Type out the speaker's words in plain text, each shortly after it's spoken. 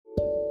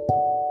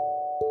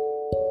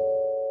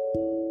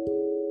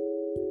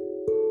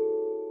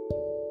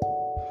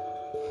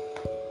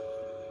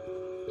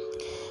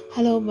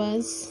Hello,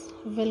 Buzz.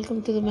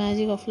 Welcome to the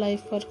Magic of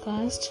Life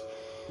podcast.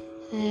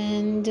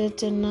 And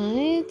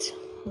tonight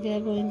we are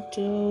going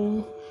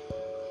to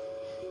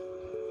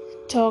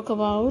talk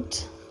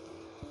about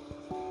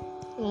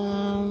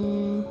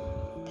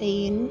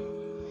pain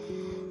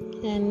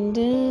and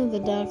the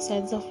dark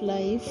sides of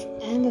life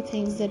and the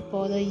things that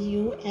bother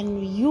you,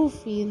 and you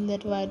feel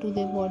that why do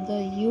they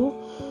bother you,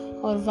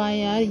 or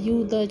why are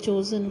you the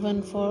chosen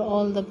one for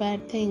all the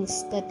bad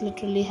things that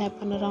literally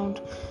happen around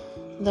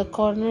the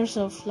corners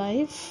of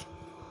life.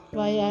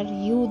 Why are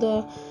you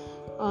the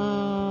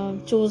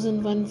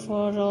chosen one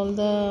for all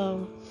the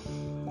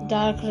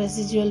dark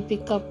residual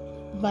pickup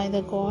by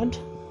the God,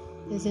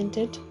 isn't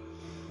it?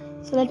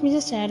 So let me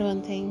just add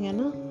one thing, you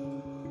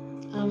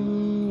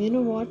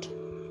know what,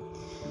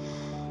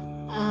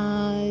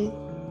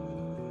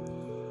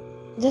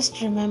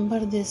 just remember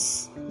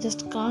this,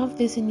 just carve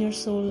this in your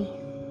soul.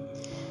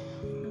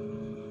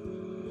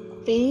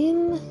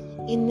 Pain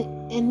in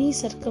any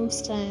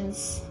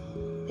circumstance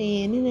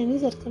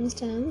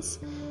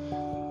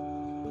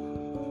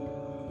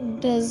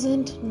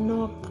doesn't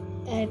knock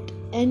at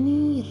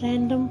any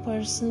random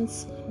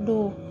person's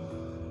door.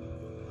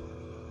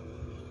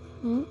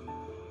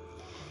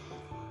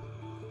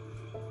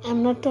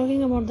 I'm not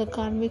talking about the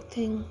karmic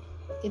thing.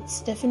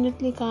 It's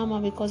definitely karma,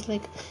 because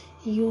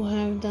you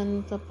have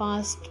done the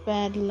past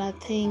bad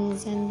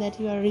things and that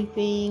you are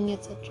repaying,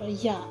 etc.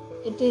 Yeah,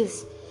 it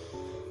is.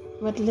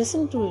 But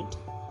listen to it.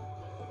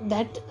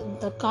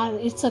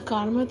 It's a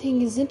karma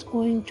thing isn't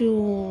going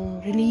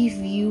to relieve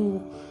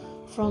you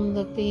from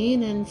the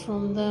pain and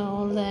from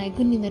all the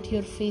agony that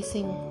you're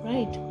facing,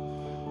 right?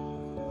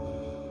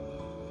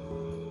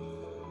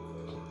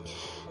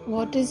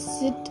 What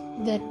is it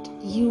that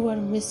you are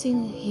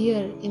missing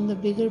here in the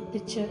bigger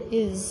picture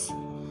is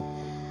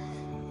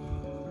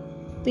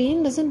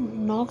pain doesn't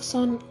knock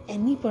on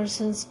any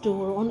person's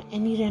door, on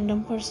any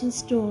random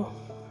person's door.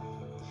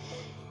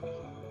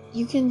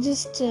 You can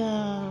just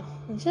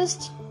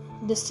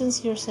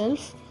distance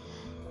yourself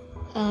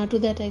to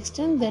that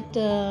extent that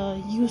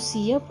you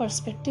see a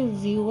perspective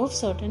view of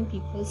certain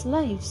people's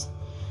lives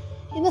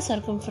in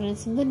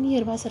the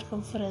nearby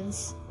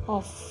circumference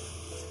of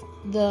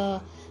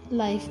the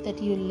life that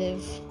you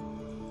live.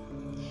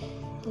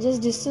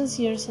 Just distance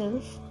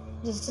yourself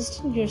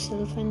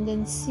and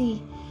then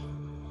see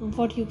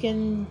what you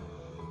can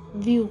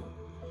view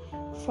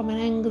from an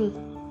angle.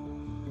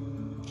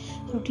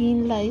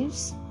 Routine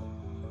lives,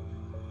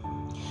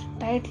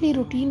 tightly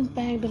routine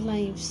packed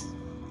lives,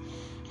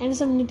 and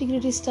some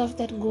nitty-gritty stuff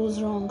that goes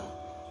wrong.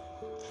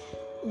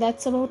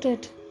 That's about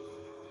it.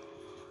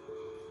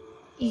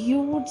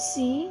 You would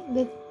see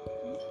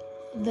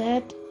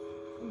that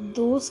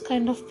those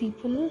kind of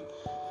people,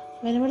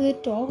 whenever they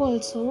talk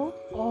also,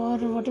 or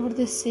whatever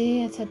they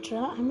say,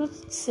 etc., I'm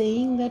not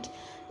saying that,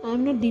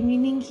 I'm not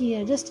demeaning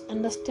here. Just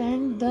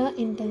understand the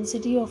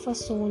intensity of a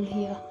soul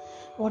here.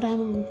 What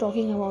I'm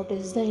talking about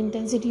is the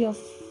intensity of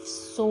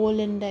soul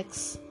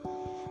index.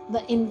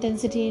 The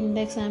intensity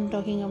index I'm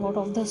talking about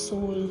of the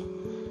soul.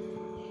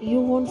 You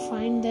won't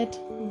find that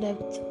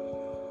depth,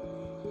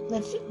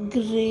 that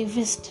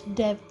gravest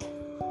depth.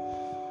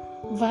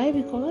 Why?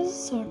 Because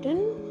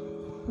certain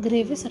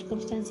gravest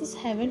circumstances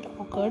haven't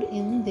occurred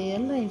in their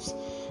lives,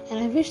 and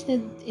I wish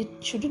that it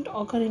shouldn't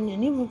occur in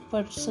any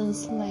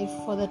person's life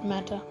for that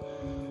matter.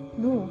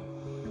 No.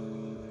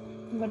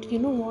 But you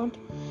know what?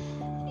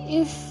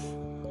 If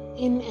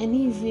in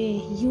any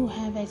way you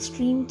have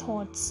extreme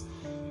thoughts,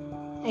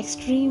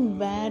 extreme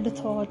bad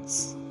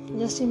thoughts,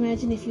 just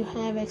imagine if you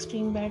have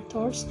extreme bad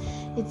thoughts,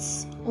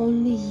 it's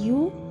only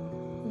you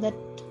that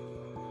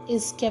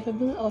is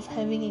capable of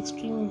having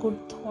extreme good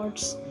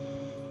thoughts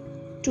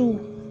too.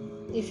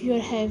 If you are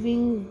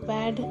having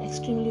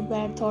extremely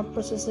bad thought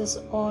processes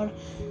or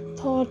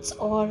thoughts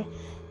or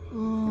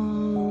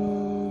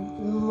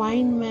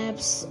mind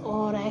maps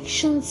or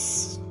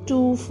actions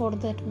too, for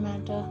that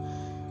matter,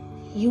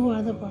 you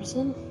are the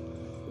person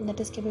that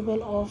is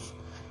capable of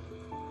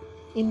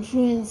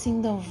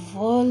influencing the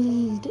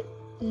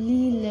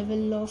worldly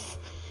level of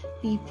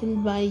people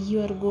by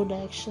your good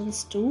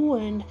actions too,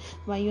 and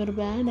by your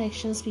bad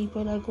actions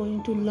people are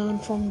going to learn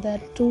from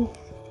that too.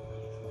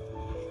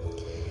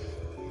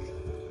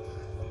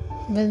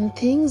 When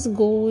things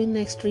go in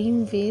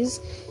extreme ways,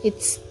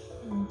 it's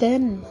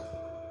then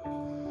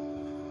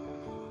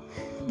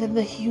that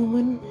the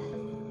human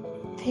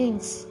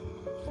thinks,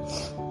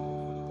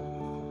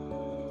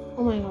 oh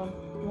my god,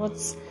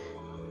 what's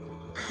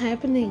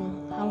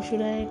happening? How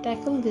should I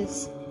tackle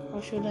this?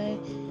 How should I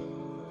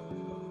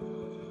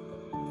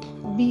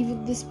be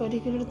with this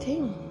particular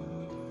thing?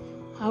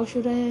 How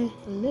should I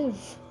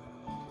live?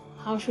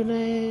 How should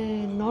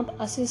I not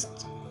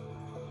assist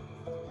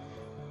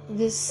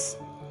this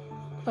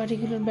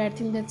particular bad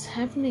thing that's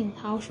happening?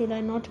 How should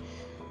I not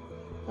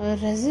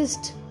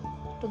resist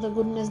to the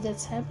goodness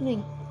that's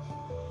happening?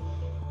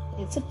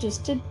 It's a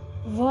twisted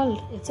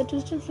world. It's a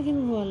twisted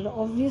freaking world,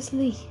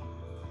 obviously.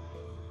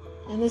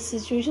 And the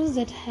situations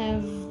that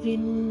have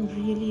been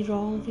really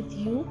wrong with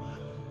you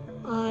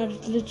are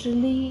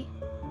literally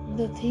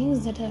the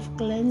things that have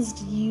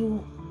cleansed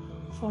you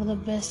for the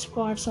best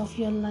parts of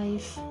your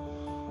life.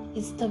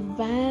 It's the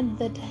bad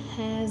that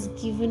has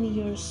given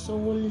your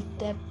soul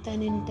depth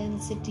and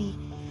intensity.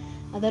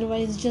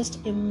 Otherwise,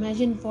 just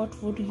imagine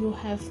what would you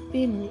have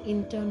been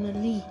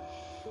internally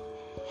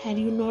had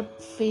you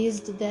not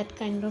faced that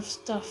kind of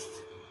stuff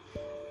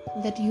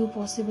that you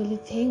possibly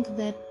think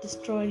that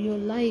destroyed your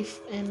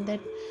life and that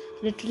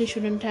literally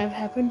shouldn't have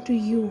happened to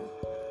you,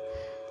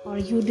 or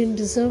you didn't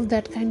deserve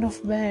that kind of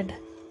bad.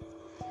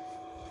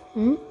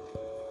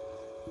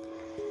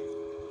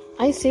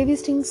 I say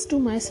these things to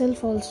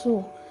myself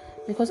also,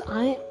 because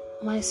I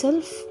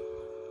myself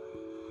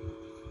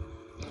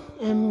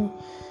am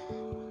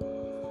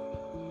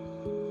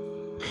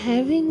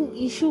having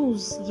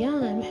issues.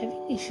 I'm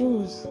having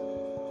issues,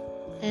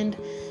 and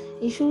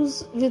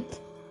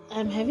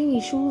I'm having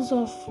issues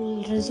of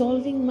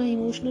resolving my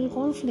emotional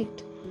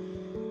conflict,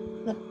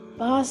 the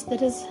past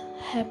that has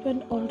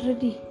happened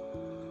already,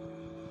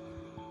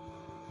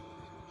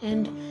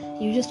 and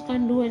you just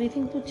can't do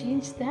anything to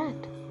change that,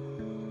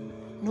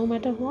 no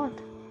matter what.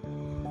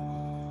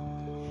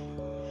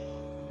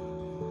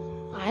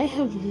 I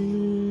have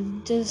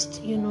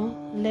just, I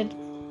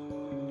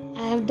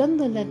have done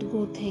the let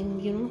go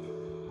thing,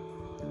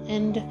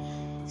 and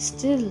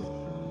still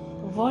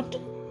what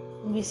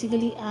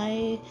basically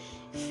I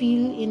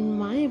feel in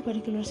my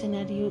particular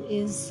scenario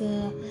is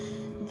the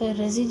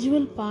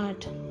residual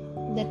part,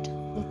 that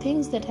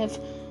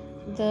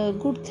the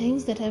good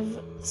things that have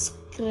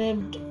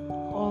scraped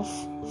off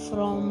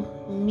from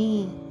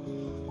me,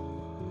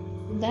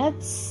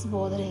 that's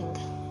bothering.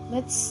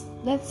 That's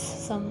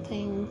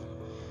something,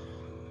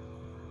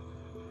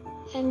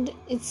 and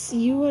it's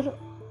your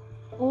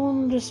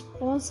own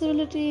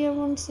responsibility. I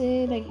won't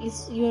say, like,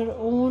 it's your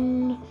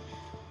own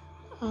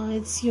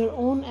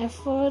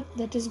effort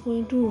that is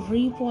going to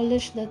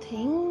repolish the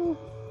thing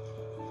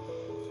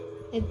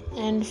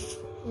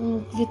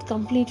with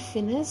complete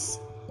finesse,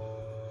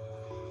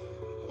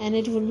 and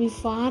it will be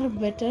far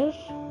better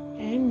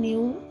and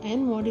new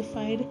and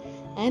modified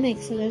and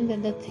excellent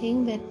than the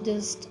thing that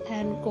just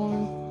had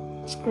gone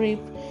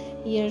scrape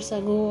years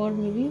ago, or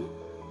maybe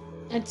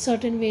at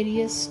certain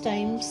various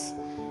times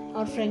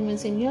or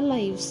fragments in your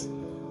lives.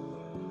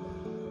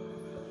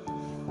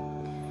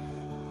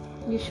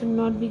 You should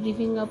not be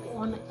giving up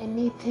on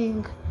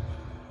anything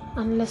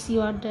unless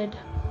you are dead.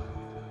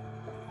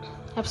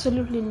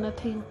 Absolutely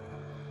nothing.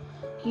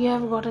 You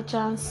have got a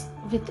chance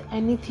with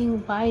anything,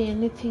 by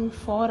anything,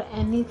 for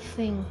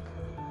anything.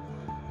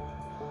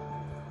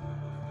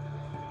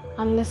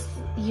 Unless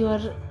you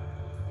are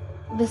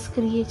this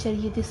creature,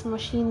 this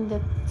machine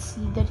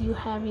that you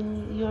have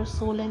in your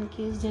soul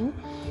encased in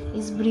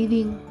is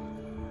breathing.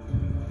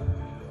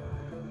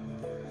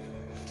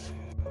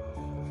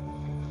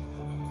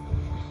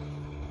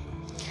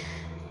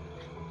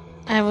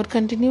 I would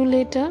continue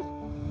later.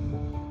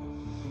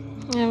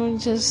 I will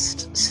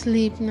just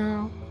sleep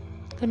now.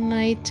 Good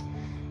night.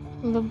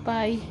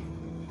 Bye-bye.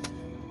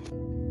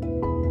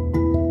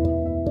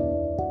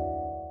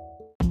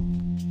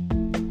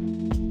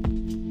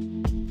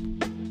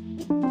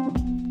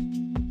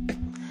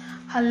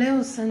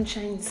 Hello,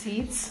 sunshine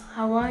seeds.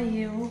 How are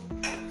you?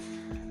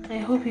 I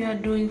hope you are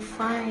doing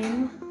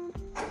fine.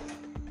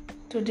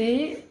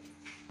 Today,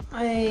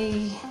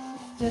 I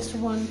just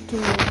want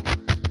to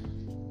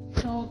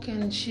talk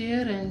and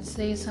share and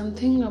say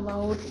something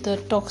about the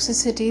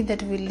toxicity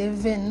that we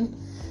live in,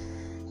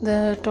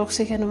 the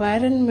toxic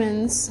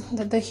environments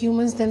that the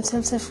humans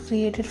themselves have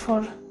created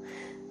for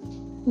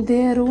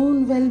their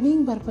own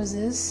well-being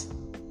purposes,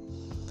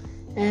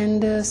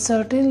 and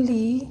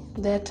certainly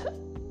that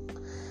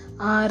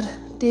are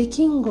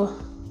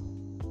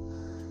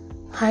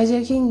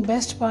hijacking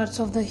best parts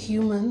of the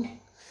human.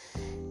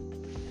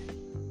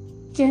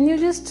 Can you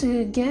just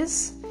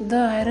guess the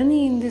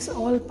irony in this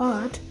all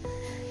part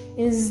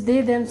is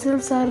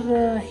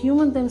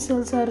human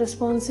themselves are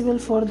responsible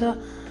for the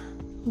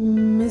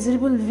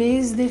miserable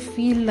ways they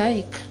feel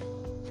like.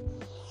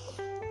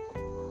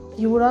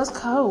 You would ask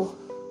how?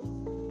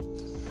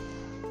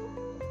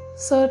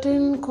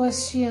 Certain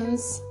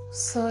questions,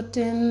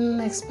 certain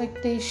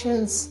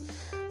expectations,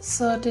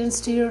 certain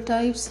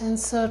stereotypes, and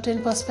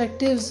certain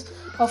perspectives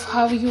of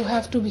how you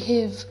have to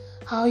behave,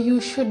 how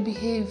you should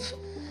behave,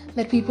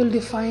 that people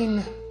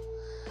define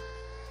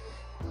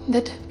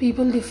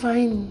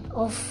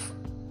of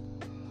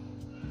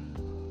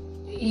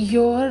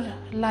your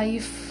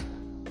life,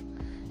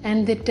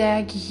 and they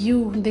tag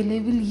you, they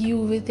label you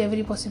with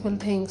every possible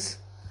things.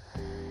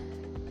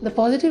 The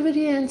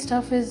positivity and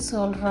stuff is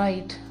all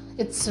right.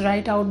 It's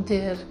right out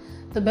there.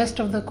 The best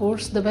of the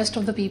course, the best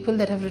of the people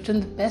that have written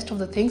the best of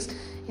the things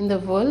in the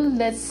world,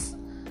 that's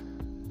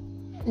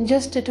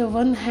just at a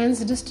one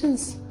hand's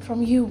distance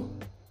from you.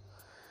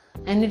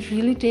 And it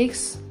really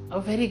takes a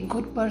very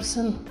good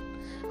person,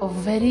 a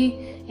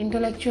very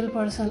intellectual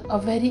person, a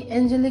very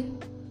angelic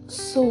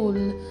soul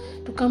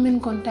to come in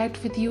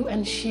contact with you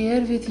and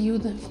share with you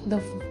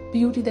the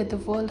beauty that the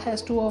world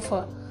has to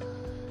offer.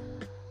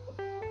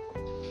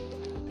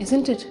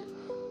 Isn't it?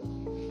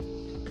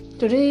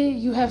 Today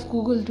you have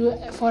Google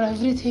for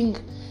everything.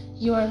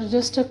 You are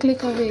just a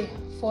click away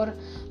for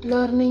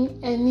learning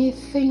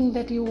anything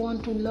that you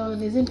want to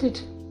learn, isn't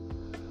it?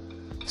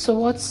 So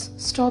what's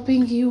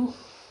stopping you?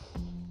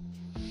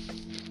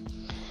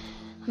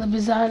 The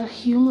bizarre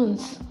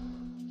humans,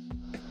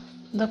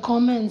 the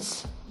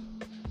comments,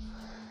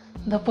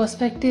 the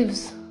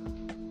perspectives,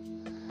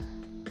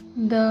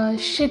 the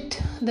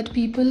shit that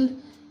people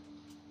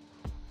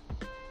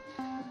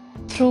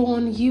throw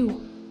on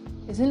you,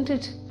 isn't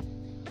it?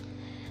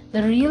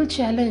 The real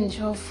challenge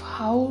of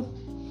how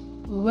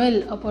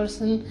well a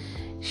person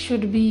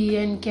should be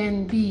and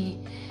can be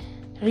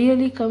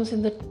really comes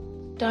in the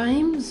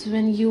times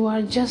when you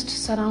are just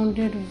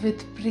surrounded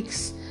with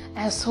pricks,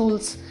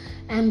 assholes,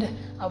 and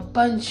a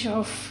bunch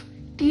of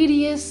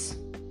tedious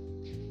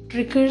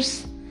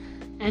trickers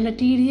and a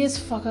tedious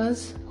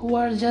fuckers who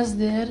are just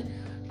there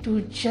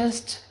to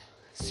just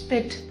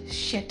spit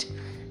shit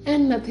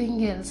and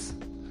nothing else.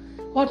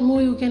 What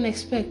more you can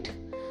expect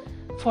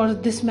for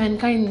this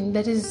mankind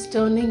that is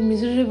turning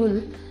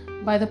miserable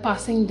by the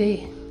passing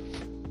day?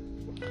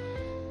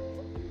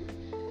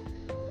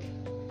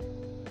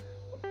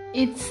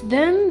 It's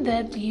then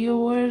that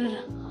you're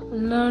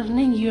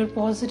learning your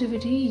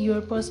positivity,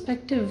 your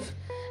perspective,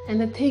 and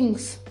the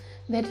things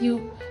that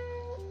you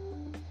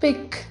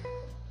pick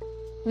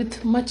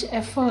with much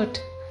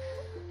effort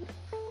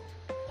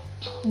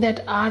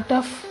that are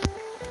tough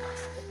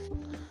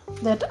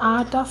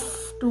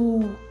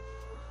to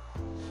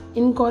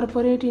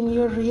incorporate in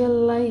your real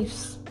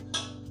lives.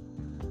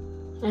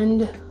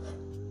 And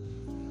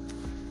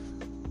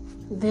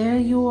there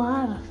you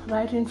are,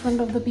 right in front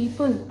of the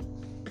people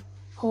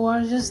who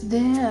are just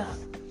there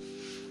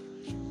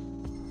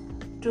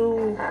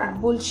to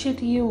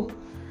bullshit you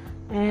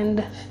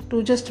and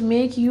to just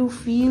make you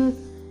feel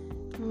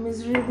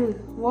miserable.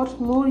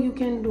 What more you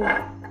can do?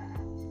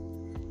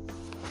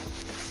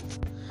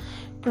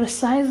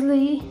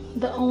 Precisely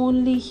the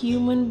only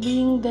human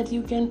being that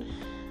you can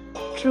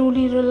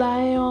truly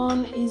rely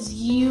on is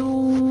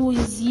you.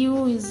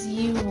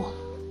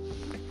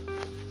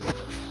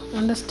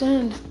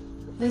 Understand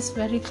this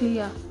very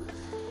clear.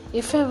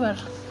 If ever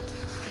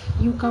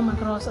you come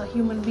across a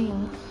human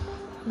being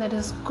that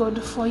is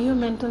good for your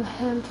mental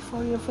health,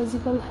 for your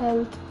physical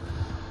health,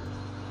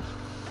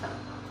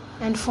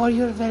 and for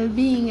your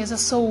well-being as a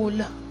soul,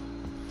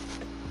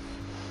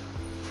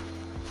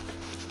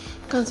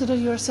 consider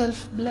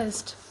yourself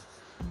blessed.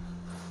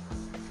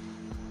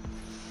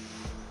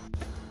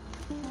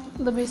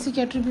 The basic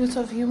attributes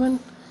of human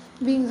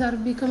beings are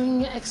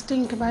becoming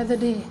extinct by the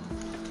day,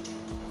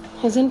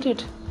 isn't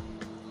it?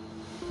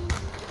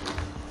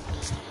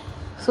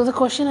 So the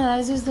question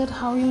arises that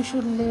how you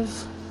should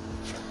live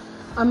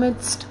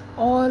amidst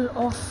all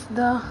of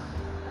the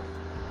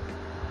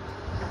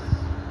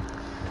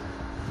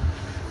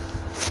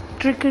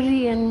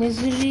trickery and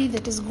misery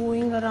that is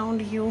going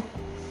around you,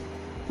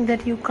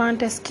 that you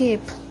can't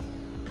escape,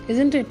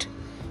 isn't it?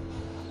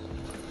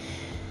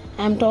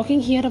 I'm talking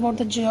here about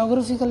the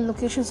geographical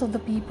locations of the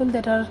people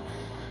that are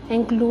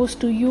enclosed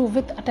to you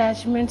with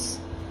attachments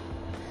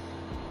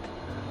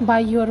by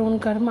your own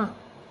karma,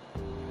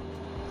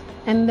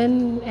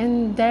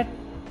 and that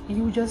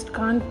you just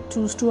can't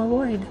choose to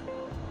avoid.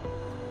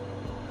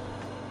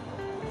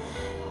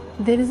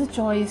 There is a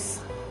choice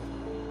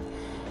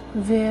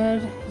where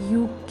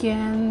you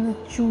can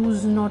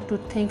choose not to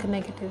think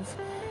negative.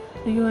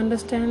 Do you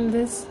understand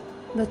this?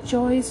 The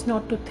choice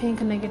not to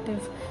think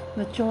negative,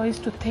 the choice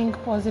to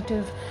think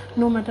positive,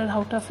 no matter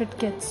how tough it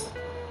gets.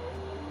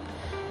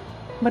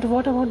 But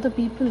what about the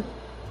people?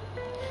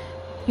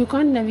 You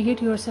can't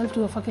navigate yourself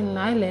to a fucking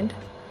island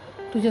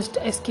to just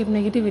escape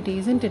negativity,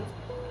 isn't it?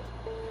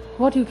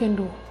 What you can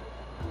do?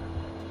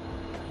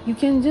 You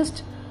can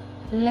just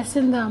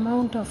lessen the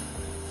amount of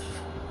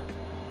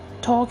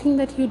talking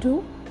that you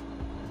do,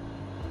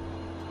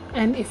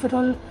 and if at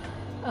all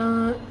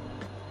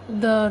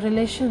the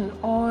relation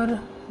or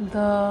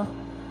the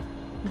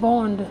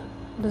bond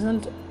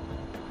doesn't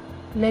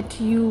let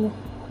you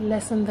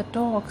lessen the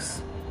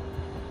talks,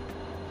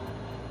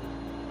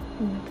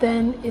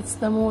 then it's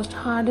the most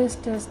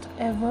hardest test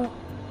ever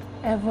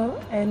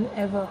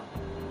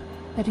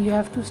that you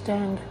have to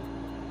stand.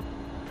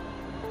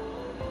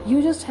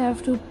 You just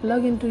have to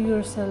plug into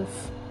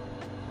yourself,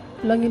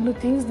 plug into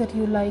things that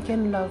you like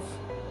and love,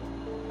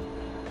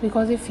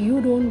 because if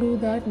you don't do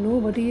that,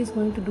 nobody is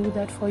going to do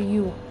that for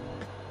you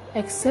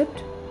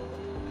except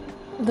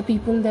the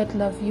people that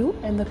love you,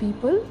 and the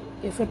people,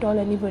 if at all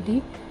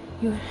anybody,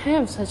 you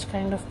have such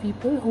kind of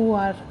people who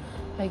are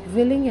like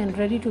willing and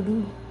ready to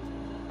do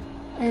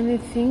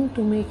anything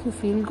to make you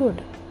feel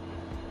good.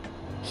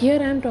 Here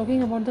I am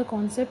talking about the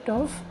concept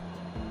of,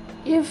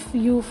 if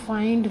you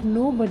find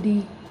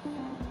nobody,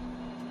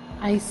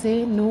 I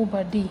say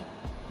nobody,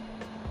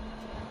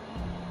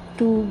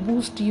 to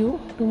boost you,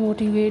 to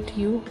motivate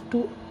you,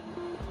 to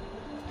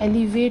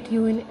elevate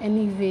you in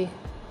any way,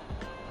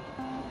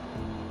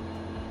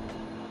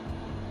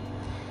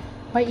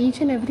 by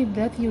each and every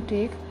breath you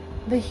take,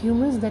 the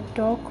humans that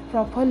talk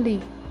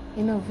properly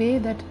in a way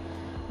that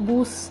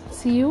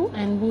boosts you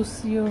and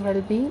boosts your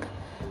well-being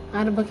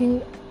are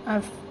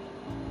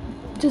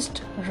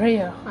just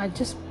rare. I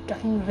just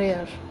talking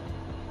rare.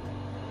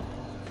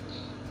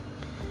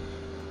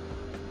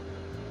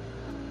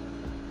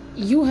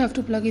 You have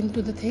to plug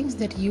into the things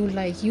that you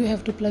like. You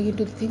have to plug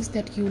into the things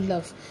that you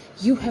love.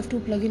 You have to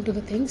plug into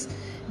the things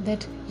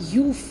that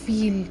you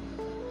feel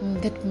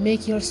that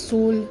make your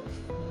soul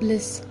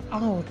bliss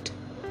out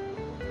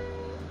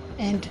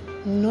and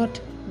not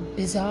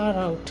bizarre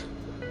out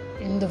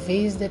in the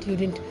ways that you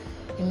didn't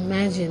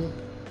imagine.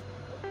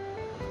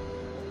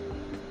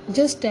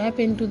 Just tap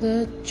into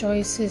the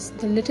choices,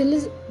 the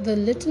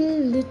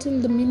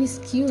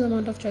minuscule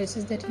amount of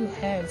choices that you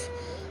have,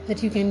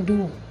 that you can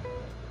do.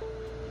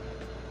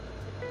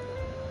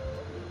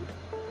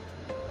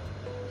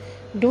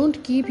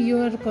 Don't keep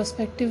your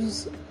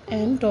perspectives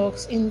and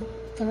talks in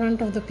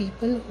front of the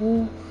people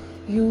who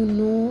you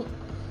know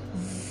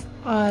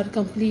are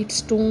complete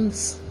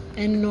stones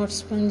and not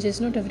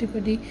sponges. Not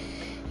everybody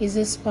is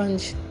a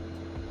sponge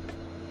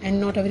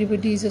and not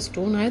everybody is a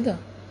stone either.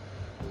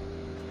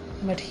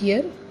 But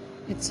here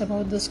it's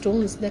about the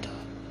stones that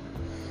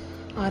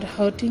are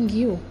hurting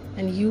you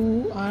and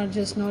you are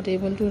just not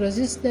able to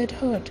resist that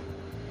hurt.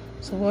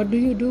 So what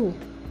do?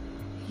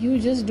 You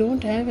just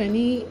don't have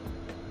any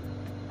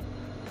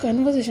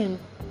conversation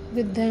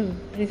with them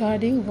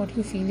regarding what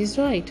you feel is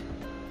right.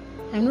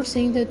 I'm not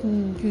saying that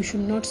you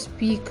should not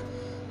speak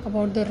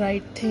about the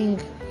right thing.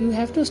 You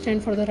have to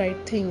stand for the right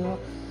thing, or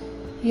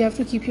you have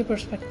to keep your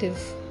perspective.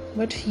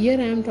 But here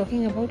I am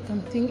talking about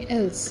something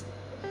else,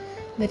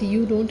 that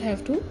you don't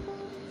have to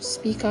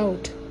speak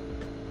out.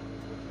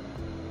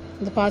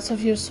 The parts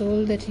of your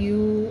soul that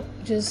you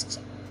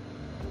just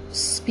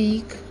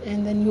speak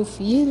and then you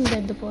feel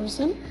that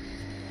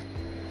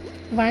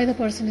why the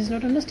person is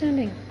not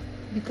understanding.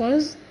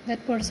 Because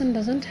that person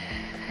doesn't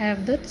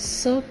have that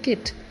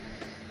circuit,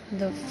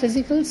 the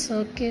physical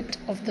circuit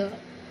of the,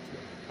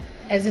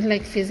 as in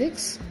like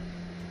physics,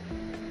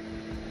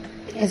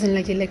 as in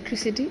like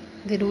electricity.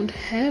 They don't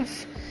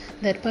have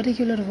that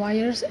particular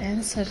wires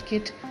and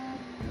circuit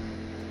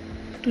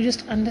to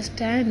just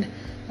understand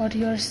what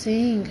you are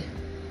saying.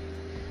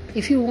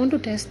 If you want to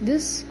test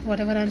this,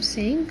 whatever I'm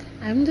saying,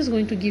 I'm just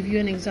going to give you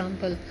an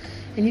example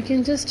and you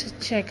can just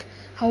check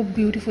how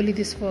beautifully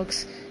this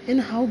works and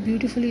how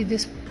beautifully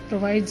this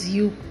provides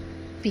you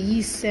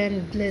peace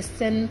and bliss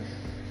and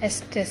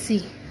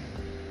ecstasy.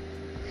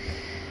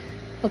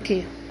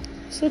 Okay,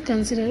 so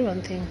consider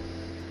one thing.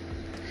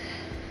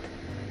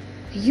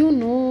 You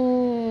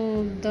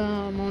know the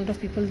amount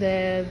of people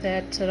there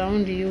that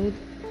surround you,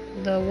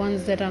 the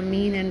ones that are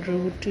mean and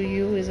rude to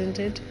you, isn't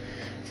it?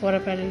 For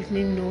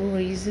apparently no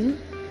reason,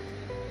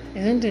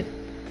 isn't it?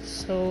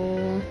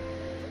 So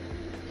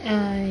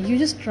you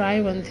just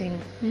try one thing.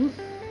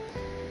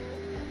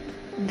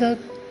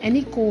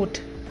 Any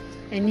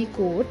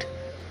quote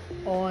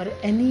or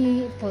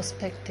any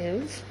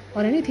perspective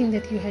or anything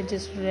that you had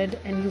just read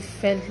and you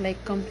felt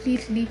like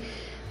completely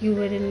you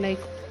were in like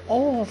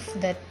awe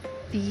of that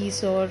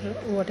piece or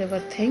whatever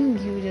thing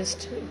you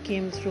just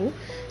came through,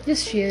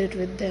 just share it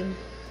with them.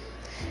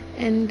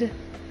 And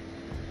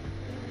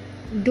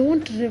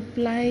don't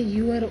reply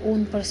your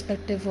own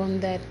perspective on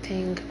that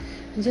thing.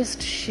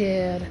 Just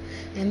share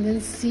and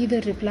then see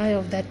the reply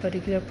of that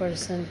particular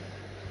person.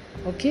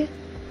 Okay?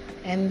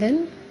 And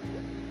then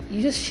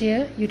you just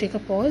share, you take a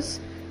pause,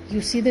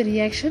 you see the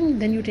reaction,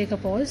 then you take a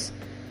pause,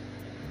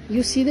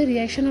 you see the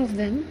reaction of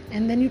them,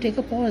 and then you take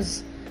a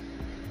pause.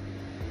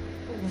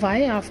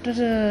 Why?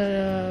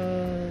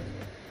 After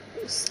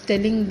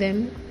telling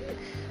them,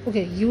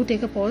 okay, you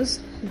take a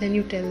pause, then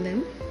you tell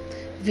them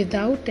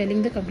without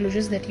telling the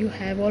conclusions that you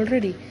have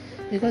already,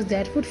 because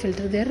that would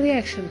filter their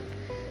reaction.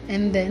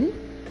 And then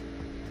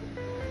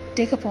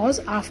take a pause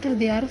after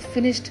they are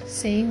finished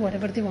saying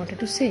whatever they wanted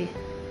to say.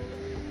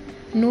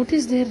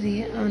 Notice their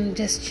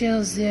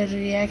gestures, their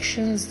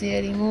reactions,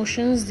 their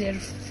emotions, their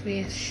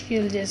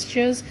facial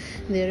gestures,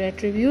 their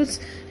attributes,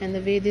 and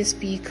the way they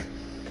speak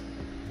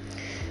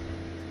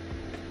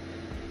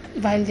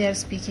while they are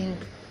speaking.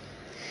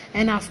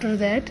 And after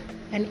that,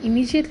 and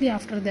immediately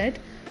after that,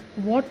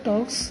 what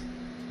talks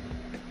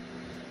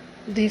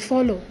they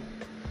follow.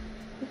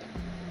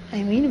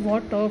 I mean,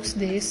 what talks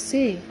they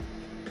say.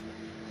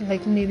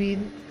 Like maybe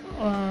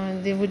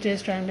they would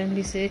just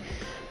randomly say,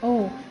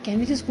 oh, can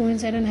we just go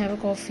inside and have a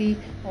coffee,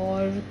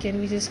 or can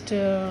we just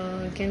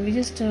go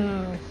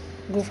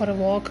for a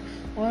walk,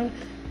 or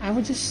I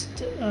would just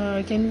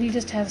can we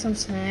just have some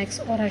snacks,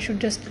 or I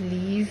should just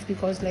leave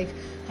because like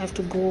I have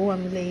to go,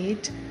 I'm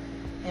late.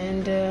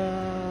 And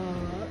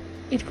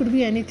it could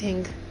be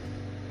anything,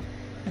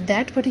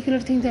 that particular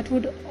thing that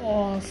would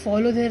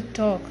follow their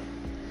talk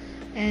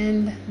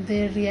and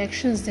their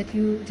reactions that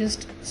you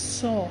just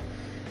saw,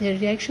 their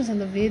reactions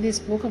and the way they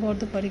spoke about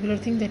the particular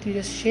thing that you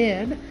just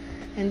shared,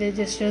 and their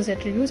gestures,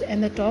 attributes,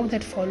 and the talk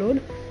that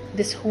followed.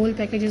 This whole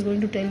package is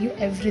going to tell you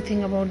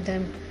everything about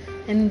them,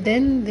 and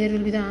then there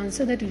will be the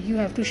answer that you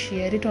have to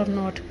share it or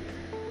not.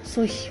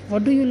 So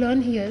what do you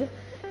learn here?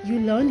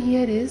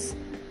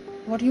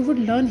 What you would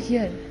learn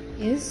here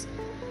is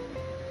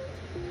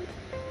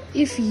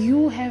if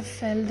you have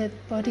felt that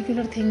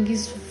particular thing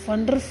is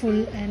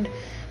wonderful and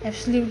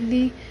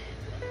absolutely,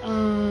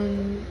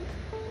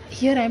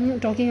 here I'm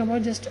talking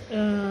about just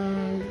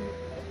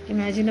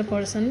imagine a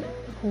person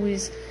who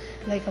is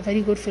like a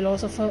very good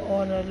philosopher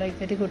or like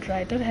very good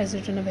writer, has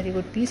written a very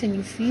good piece, and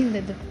you feel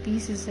that the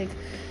piece is like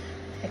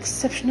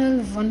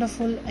exceptional,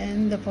 wonderful,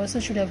 and the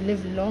person should have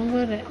lived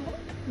longer,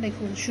 like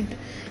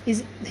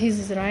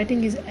his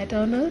writing is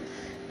eternal,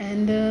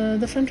 and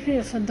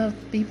the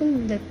people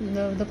that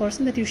the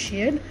person that you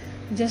shared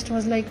just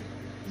was like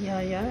yeah,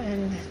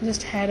 and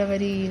just had a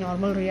very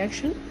normal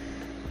reaction,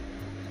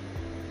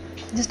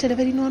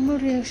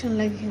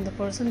 like the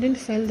person didn't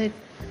feel that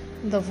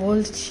the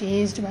world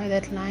changed by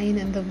that line,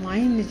 and the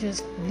mind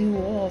just blew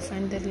off,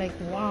 and they're like,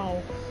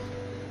 wow,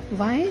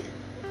 why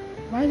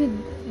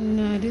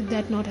did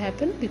that not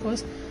happen?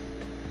 Because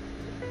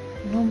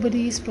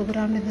nobody is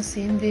programmed in the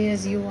same way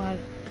as you are.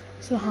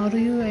 So how do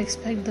you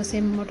expect the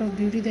same amount of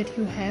beauty that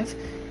you have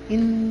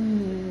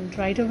in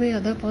right away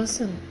other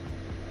person?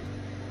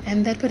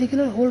 And that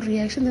particular whole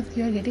reaction that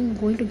you are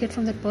going to get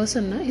from that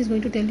person is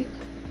going to tell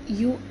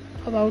you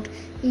about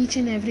each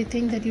and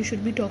everything that you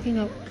should be talking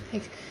about,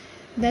 like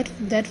that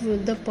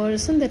the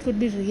person that would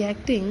be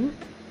reacting,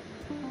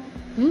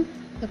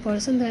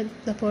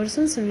 the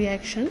person's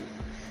reaction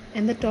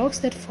and the talks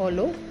that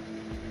follow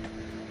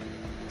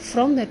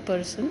from that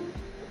person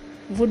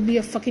would be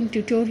a fucking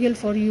tutorial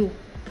for you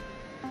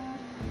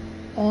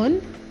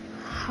on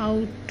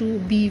how to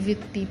be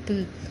with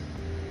people.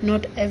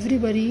 Not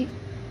everybody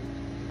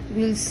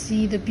will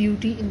see the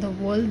beauty in the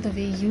world the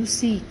way you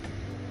see.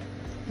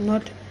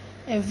 Not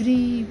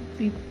every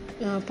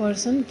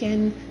person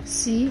can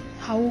see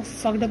how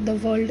fucked up the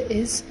world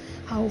is,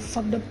 how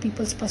fucked up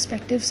people's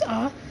perspectives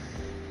are,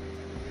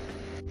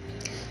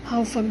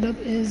 how fucked up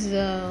is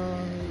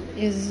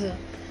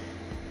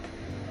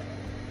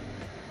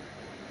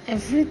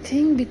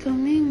everything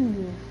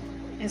becoming,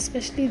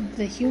 especially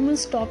the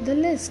humans top the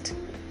list,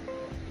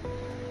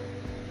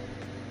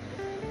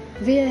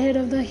 way ahead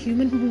of the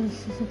human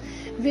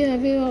way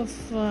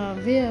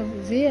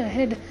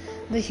ahead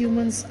the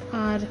humans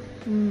are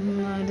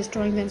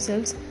destroying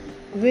themselves,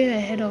 way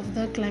ahead of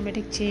the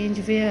climatic change,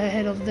 way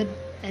ahead of the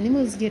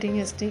animals getting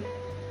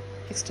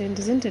extinct,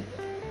 isn't it?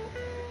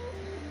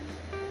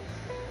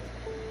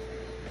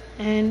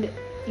 And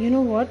you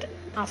know what,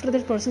 after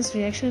that person's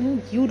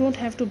reaction, you don't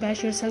have to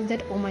bash yourself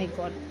that oh my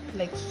god,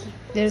 like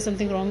there is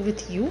something wrong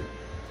with you,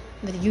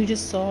 that you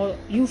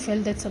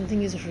felt that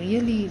something is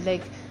really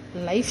like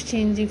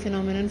life-changing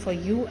phenomenon for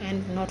you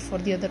and not for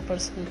the other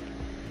person.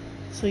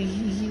 So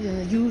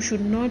you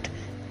should not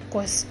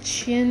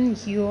question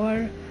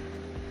your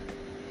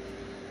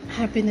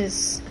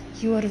happiness,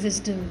 your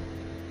wisdom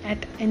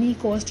at any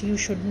cost. You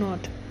should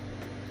not.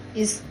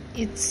 It's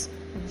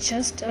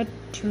just a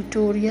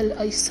tutorial.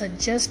 I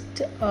suggest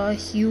a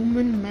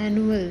human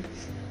manual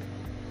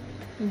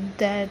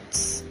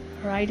that's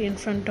right in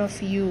front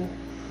of you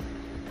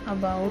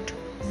about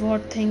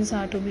what things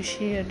are to be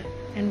shared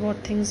and what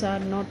things are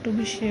not to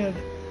be shared.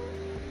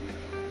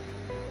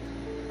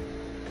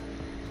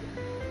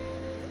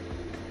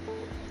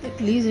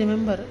 Please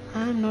remember,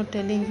 I am not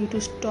telling you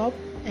to stop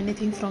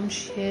anything from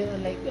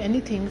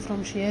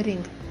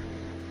sharing,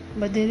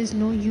 but there is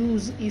no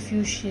use if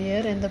you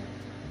share and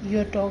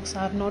your talks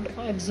are not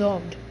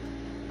absorbed,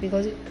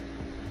 because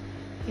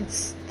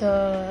it's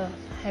the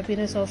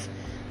happiness of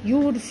you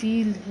would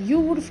feel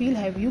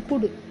happy. You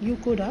could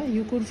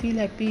feel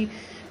happy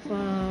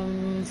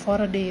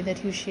for a day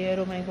that you share.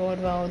 Oh my god,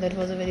 wow, that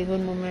was a very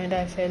good moment,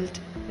 I felt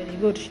very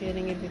good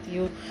sharing it with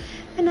you.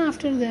 And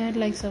after that,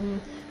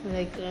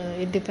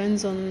 it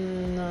depends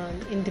on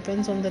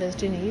the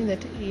destiny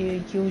that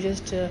you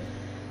just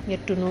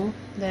get to know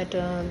that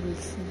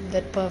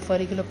that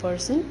particular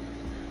person's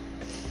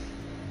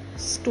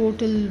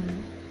total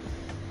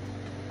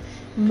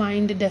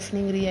mind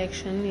deafening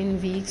reaction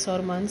in weeks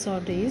or months or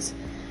days,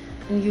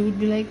 and you would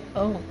be like,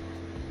 oh,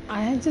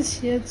 I have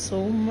just shared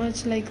so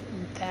much like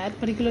that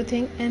particular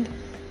thing, and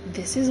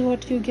this is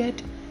what you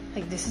get,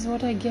 like this is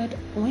what I get.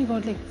 Oh my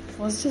god, like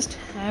what's just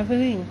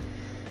happening?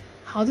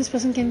 How this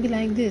person can be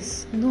like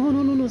this?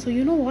 No. So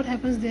you know what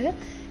happens there?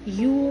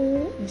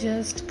 You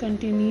just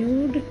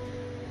continued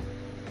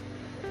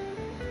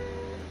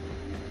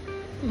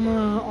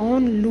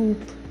on loop.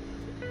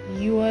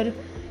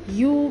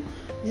 You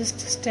just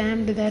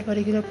stamped that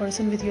particular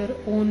person with your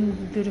own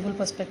beautiful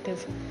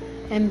perspective,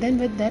 and then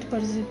when that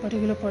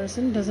particular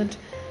person doesn't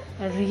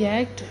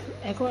react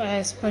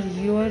as per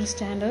your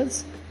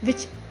standards,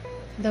 which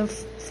the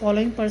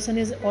following person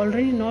is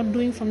already not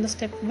doing from the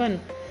step 1,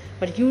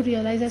 but you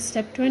realize at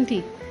step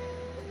 20.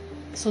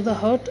 So the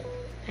hurt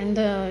and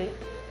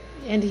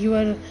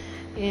your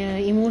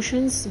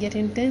emotions get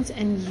intense,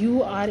 and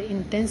you are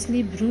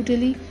intensely,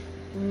 brutally,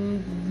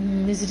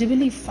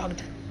 miserably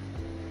fucked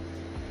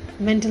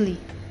mentally.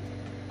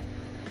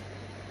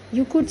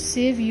 You could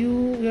save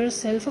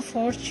yourself a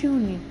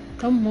fortune.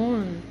 Come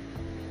on.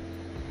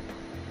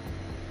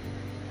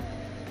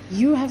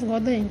 You have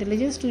got the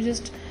intelligence to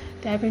just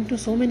tap into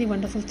so many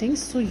wonderful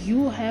things. So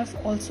you have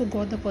also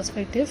got the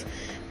perspective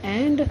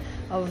and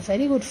a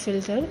very good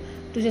filter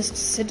to just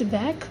sit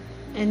back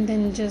and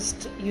then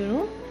just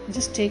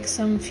take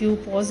some few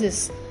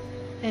pauses.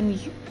 And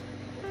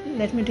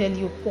let me tell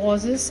you,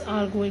 pauses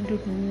are going to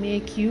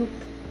make you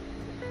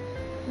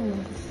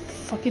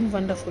fucking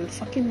wonderful,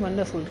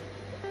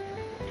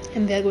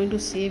 and they are going to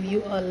save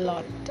you a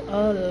lot,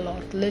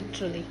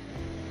 literally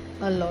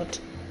a lot.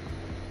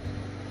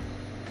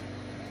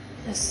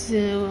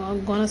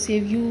 I'm gonna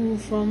save you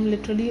from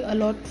literally a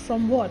lot.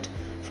 From what?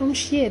 From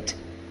shit,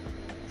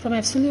 from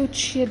absolute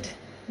shit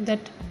that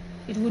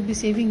it would be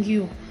saving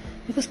you,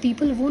 because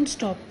people won't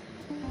stop.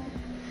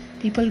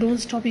 People don't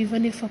stop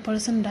even if a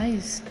person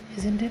dies,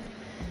 isn't it?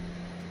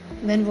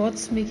 Then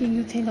what's making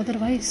you think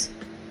otherwise?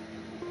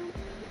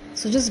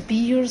 So just be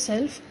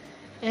yourself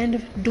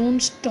and don't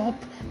stop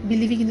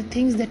believing in the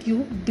things that you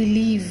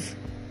believe.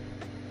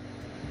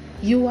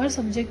 You are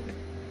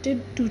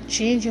subjected to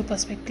change your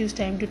perspectives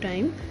time to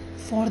time,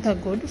 for the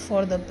good,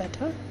 for the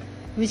better,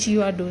 which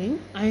you are doing.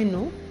 I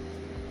know.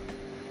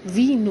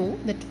 We know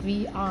that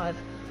we are.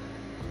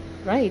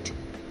 Right?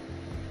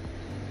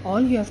 All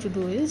you have to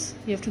do is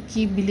you have to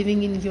keep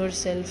believing in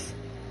yourself.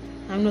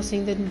 I'm not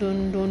saying that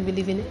don't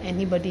believe in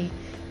anybody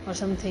or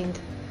something.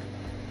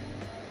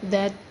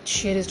 That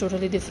share is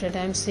totally different.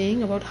 I'm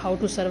saying about how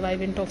to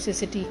survive in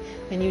toxicity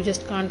when you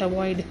just can't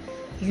avoid.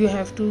 You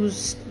have to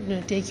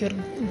take your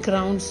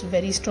grounds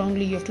very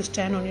strongly. You have to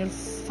stand on your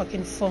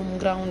fucking firm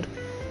ground.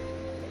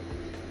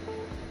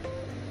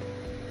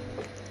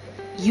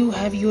 You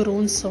have your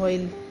own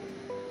soil.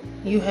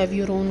 You have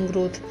your own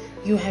growth.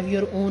 You have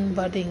your own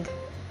budding.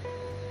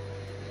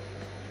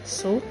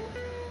 So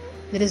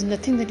there is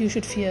nothing that you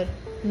should fear.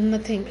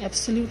 Nothing,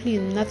 absolutely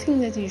nothing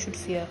that you should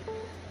fear.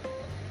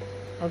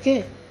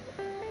 Okay?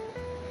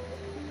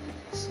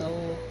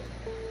 So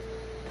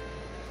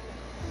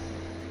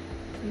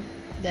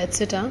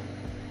that's it, huh?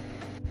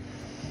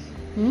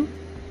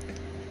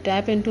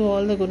 Tap into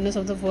all the goodness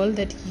of the world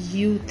that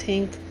you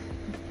think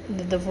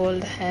that the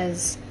world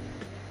has.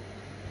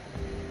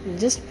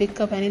 Just pick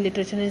up any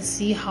literature and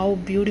see how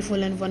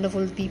beautiful and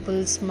wonderful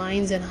people's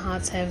minds and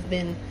hearts have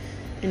been,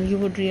 and you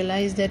would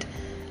realize that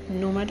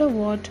no matter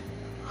what,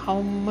 how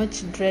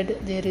much dread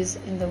there is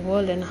in the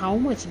world and how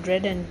much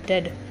dread and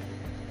dead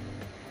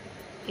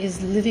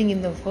is living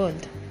in the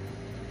world,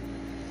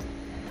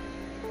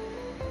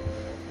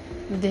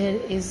 there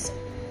is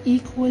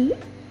equal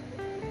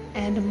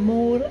and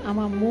more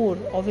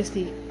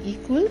obviously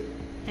equal,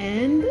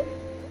 and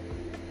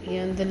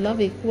the love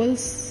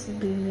equals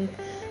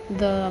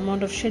the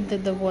amount of shit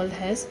that the world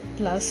has,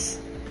 plus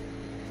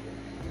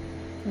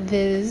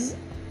there is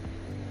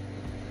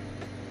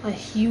a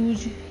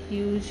huge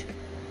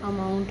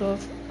amount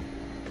of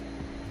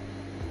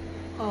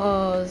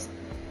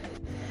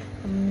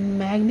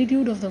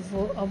magnitude of the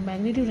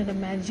magnitude and a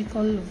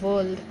magical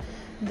world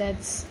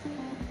that's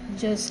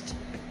just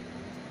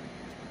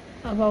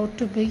about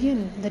to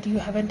begin, that you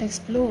haven't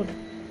explored.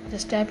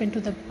 Just tap into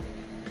the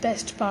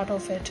best part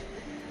of it.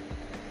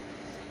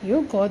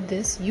 You got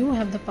this. You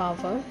have the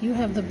power. You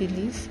have the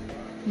belief.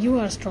 You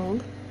are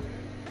strong.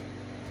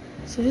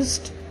 So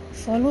just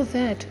follow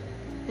that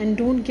and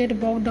don't get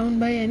bogged down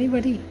by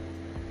anybody,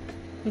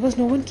 because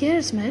no one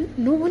cares, man.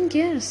 No one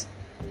cares.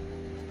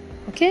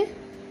 Okay?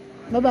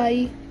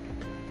 Bye-bye.